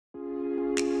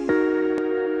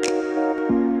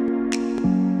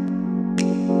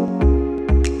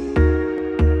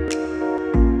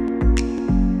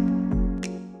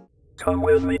Come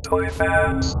with me, toy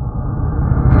fans.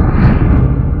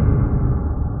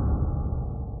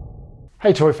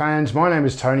 Hey toy fans, my name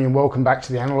is Tony and welcome back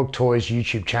to the Analog Toys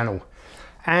YouTube channel.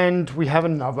 And we have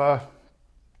another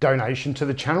donation to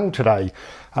the channel today.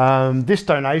 This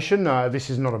donation,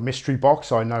 this is not a mystery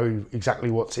box, I know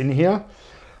exactly what's in here.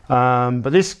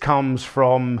 But this comes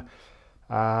from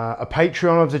a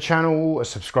Patreon of the channel, a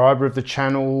subscriber of the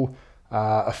channel,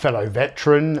 a fellow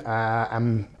veteran,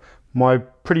 and my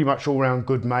pretty much all-round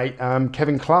good mate,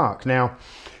 Kevin Clark. Now,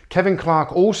 Kevin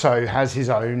Clark also has his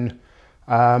own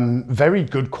very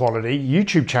good quality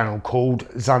YouTube channel called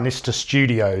Zanista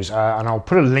Studios, and I'll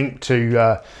put a link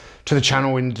to the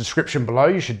channel in the description below.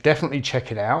 You should definitely check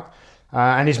it out.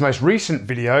 And his most recent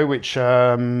video, which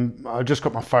I just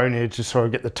got my phone here just so I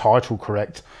get the title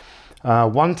correct,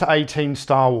 1 to 18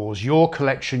 Star Wars, Your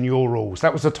Collection, Your Rules.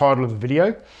 That was the title of the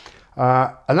video.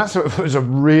 And it was a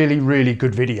really, really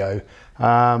good video.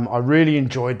 I really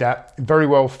enjoyed that. Very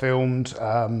well filmed.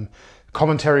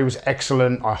 Commentary was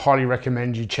excellent. I highly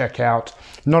recommend you check out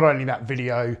not only that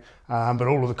video, but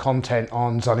all of the content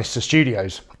on Zanista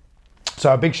Studios.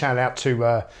 So a big shout out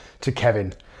to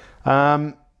Kevin.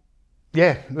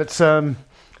 Yeah, let's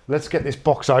get this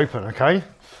box open, okay?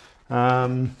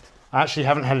 I actually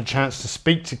haven't had a chance to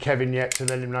speak to Kevin yet to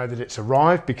let him know that it's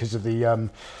arrived because of the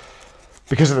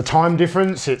time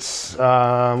difference. It's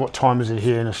what time is it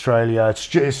here in Australia?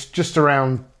 It's just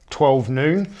around 12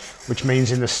 noon, which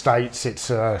means in the States it's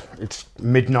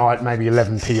midnight, maybe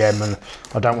 11 p.m. and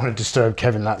I don't want to disturb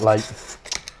Kevin that late.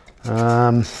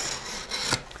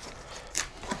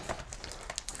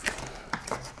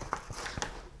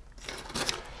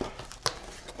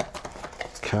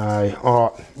 Okay,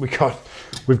 all right,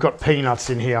 we've got peanuts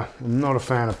in here. I'm not a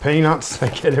fan of peanuts, they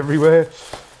get everywhere.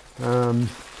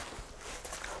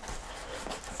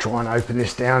 Try and open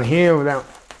this down here without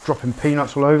dropping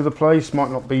peanuts all over the place. Might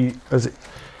not be as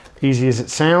easy as it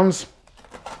sounds.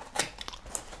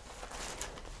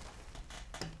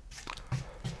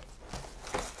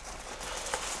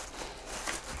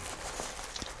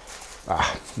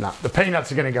 No, the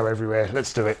peanuts are going to go everywhere.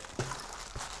 Let's do it.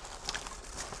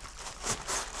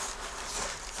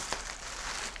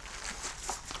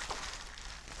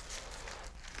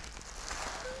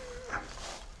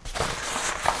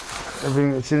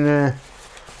 Everything that's in there.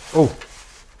 Oh,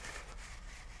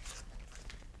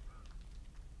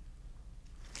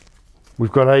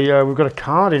 we've got a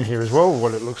card in here as well.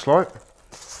 What it looks like.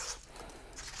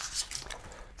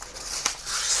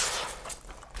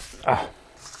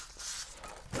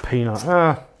 Peanut.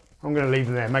 I'm going to leave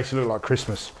them there. It makes it look like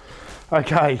Christmas.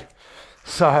 Okay,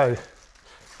 so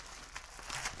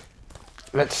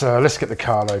let's get the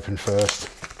card open first.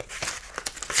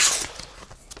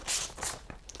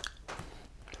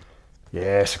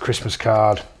 Yeah, it's a Christmas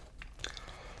card.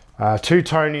 To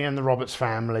Tony and the Roberts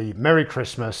family, Merry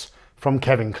Christmas from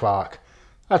Kevin Clark.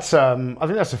 That's I think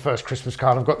that's the first Christmas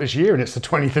card I've got this year, and it's the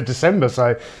 20th of December.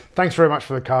 So thanks very much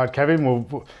for the card, Kevin.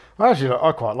 Well, actually,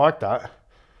 I quite like that.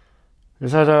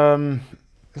 Is that a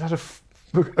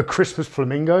Christmas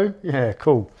flamingo? Yeah,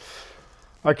 cool.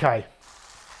 Okay.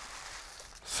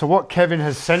 So what Kevin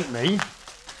has sent me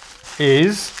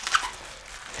is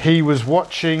he was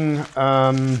watching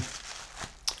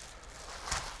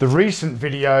the recent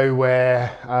video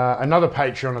where another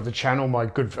Patreon of the channel,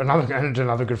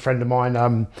 another good friend of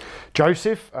mine,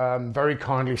 Joseph, very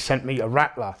kindly sent me a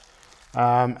rattler.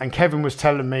 And Kevin was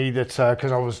telling me that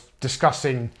because I was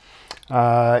discussing,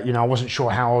 I wasn't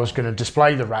sure how I was going to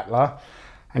display the rattler,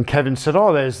 and Kevin said,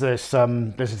 "Oh, there's this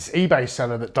eBay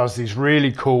seller that does these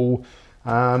really cool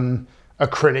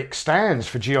acrylic stands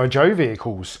for G.I. Joe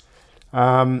vehicles."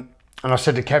 And I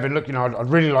said to Kevin, look, I'd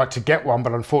really like to get one,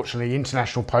 but unfortunately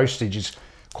international postage is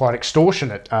quite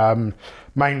extortionate,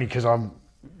 mainly because I'm,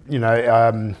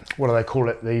 what do they call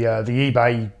it? The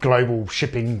eBay Global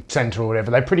Shipping Center or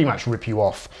whatever. They pretty much rip you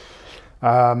off.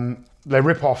 They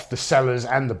rip off the sellers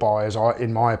and the buyers,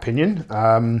 in my opinion.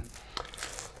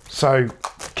 So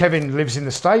Kevin lives in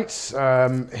the States.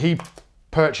 He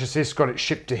purchased this, got it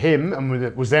shipped to him,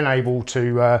 and was then able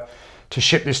to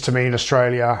ship this to me in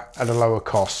Australia at a lower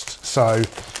cost. So,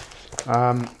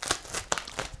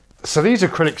 so these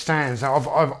acrylic stands. Now,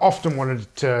 I've often wanted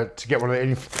to get one of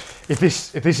them. If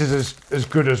this is as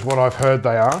good as what I've heard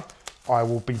they are, I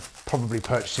will be probably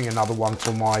purchasing another one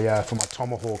for my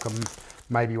Tomahawk and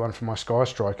maybe one for my Sky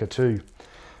Striker too.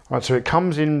 All right, so it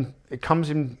comes in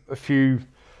a few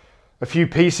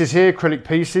pieces here, acrylic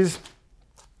pieces,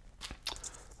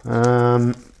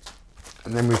 and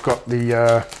then we've got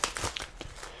the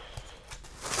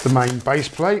main base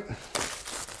plate.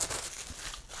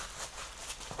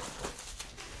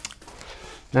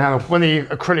 Now, when the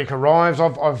acrylic arrives,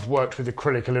 I've worked with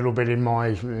acrylic a little bit in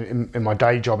my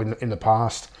day job in the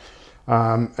past,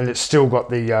 and it's still got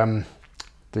the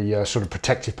sort of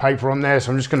protective paper on there.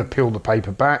 So I'm just going to peel the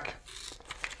paper back.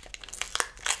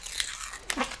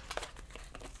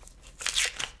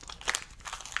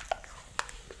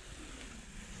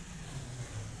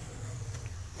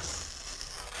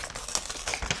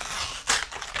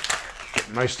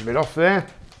 Most of it off there.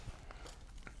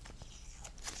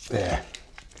 There.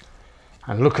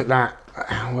 And look at that,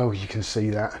 how well you can see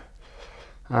that.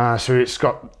 So it's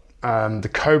got the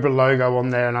Cobra logo on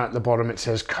there, and at the bottom it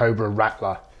says Cobra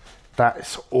Rattler.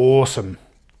 That's awesome.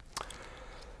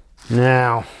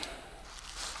 Now,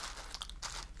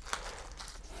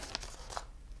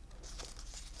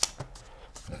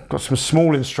 got some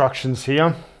small instructions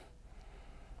here.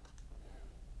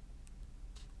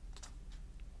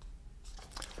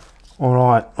 All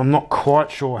right, I'm not quite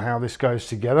sure how this goes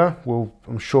together.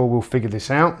 I'm sure we'll figure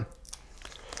this out.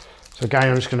 So again,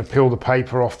 I'm just going to peel the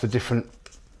paper off the different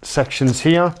sections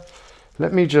here.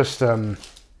 Let me just, I'm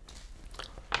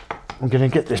going to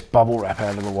get this bubble wrap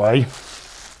out of the way.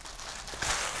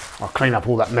 I'll clean up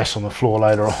all that mess on the floor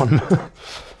later on.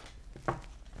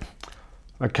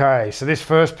 Okay, so this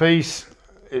first piece,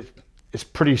 it's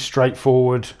pretty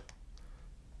straightforward.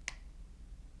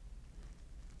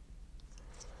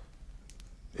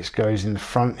 This goes in the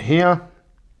front here.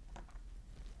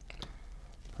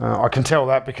 I can tell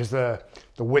that because the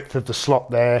width of the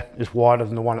slot there is wider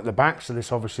than the one at the back. So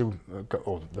this obviously,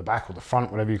 or the back or the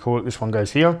front, whatever you call it, this one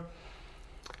goes here.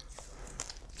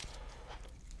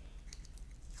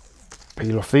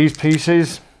 Peel off these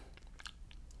pieces.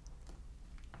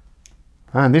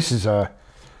 And this is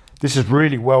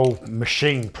really well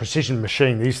machined, precision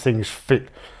machined. These things fit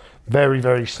very,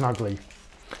 very snugly.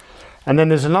 And then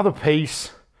there's another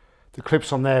piece that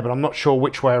clips on there, but I'm not sure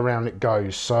which way around it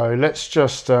goes. So let's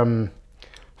just,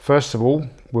 first of all,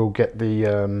 we'll get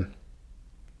the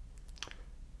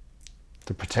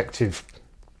protective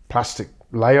plastic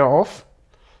layer off.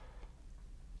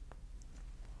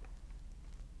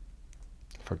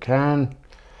 If I can.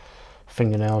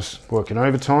 Fingernails working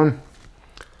overtime.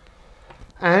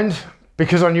 And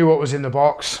because I knew what was in the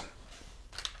box,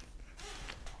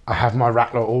 I have my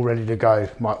rattler all ready to go.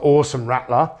 My awesome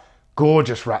rattler.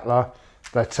 Gorgeous rattler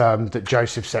that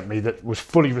Joseph sent me, that was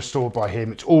fully restored by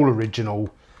him. It's all original,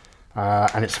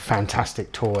 and it's a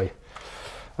fantastic toy.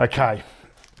 Okay,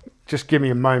 just give me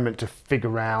a moment to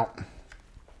figure out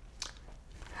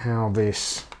how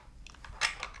does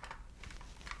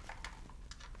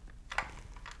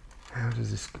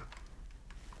this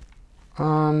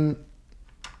go?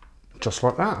 Just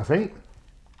like that, I think.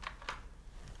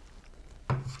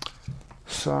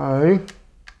 So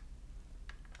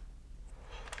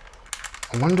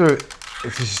I wonder if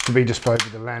this is to be disposed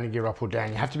with the landing gear up or down.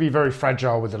 You have to be very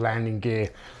fragile with the landing gear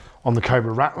on the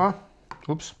Cobra Rattler.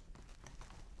 Oops.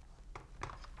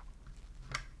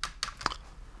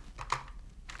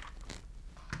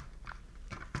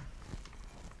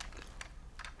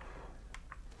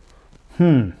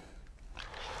 I'm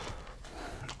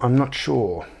not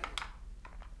sure.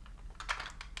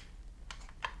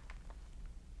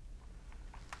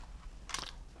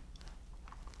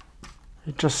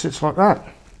 It just sits like that.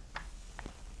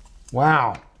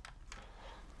 Wow.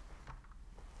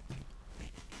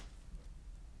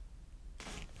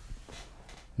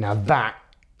 Now that,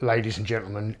 ladies and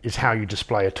gentlemen, is how you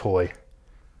display a toy.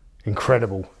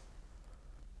 Incredible.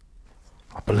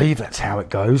 I believe that's how it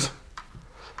goes.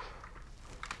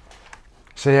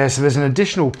 So yeah, so there's an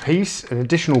additional piece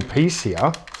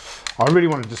here. I really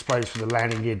want to display this with the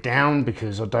landing gear down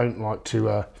because I don't like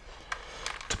to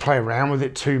play around with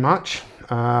it too much.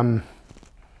 I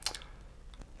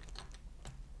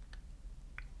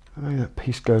think that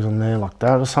piece goes on there like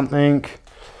that or something.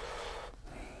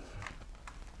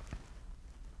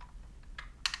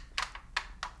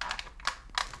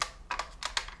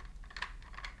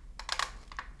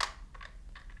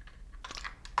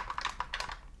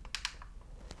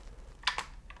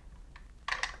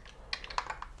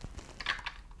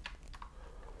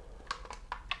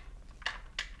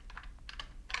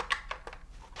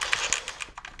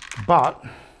 But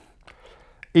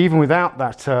even without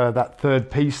that that third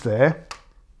piece there,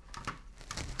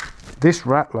 this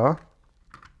rattler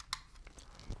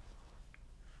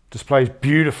displays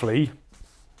beautifully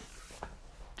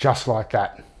just like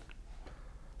that.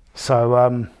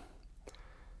 So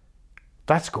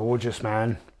that's gorgeous,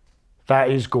 man. That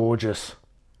is gorgeous.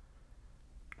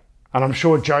 And I'm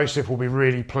sure Joseph will be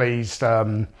really pleased.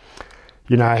 You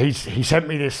know, he sent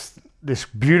me this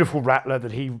beautiful rattler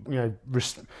that he, you know,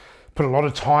 put a lot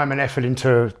of time and effort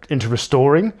into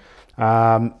restoring,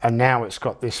 and now it's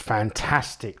got this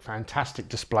fantastic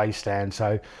display stand.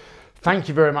 So thank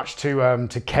you very much to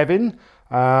Kevin.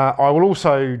 I will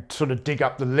also sort of dig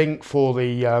up the link for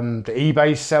the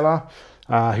eBay seller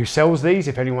who sells these,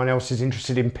 if anyone else is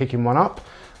interested in picking one up,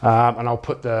 and I'll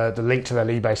put the link to that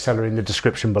eBay seller in the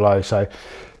description below. So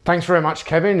thanks very much,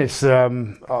 Kevin. It's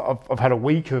I've had a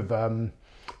week of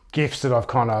gifts that I've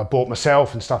kind of bought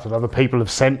myself and stuff that other people have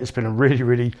sent. It's been a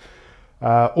really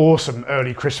awesome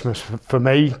early Christmas for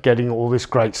me, getting all this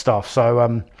great stuff.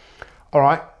 So all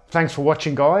right, thanks for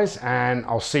watching, guys, and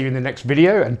I'll see you in the next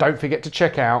video. And don't forget to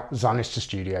check out Zanista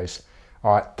Studios.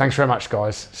 All right, thanks very much,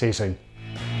 guys. See you soon.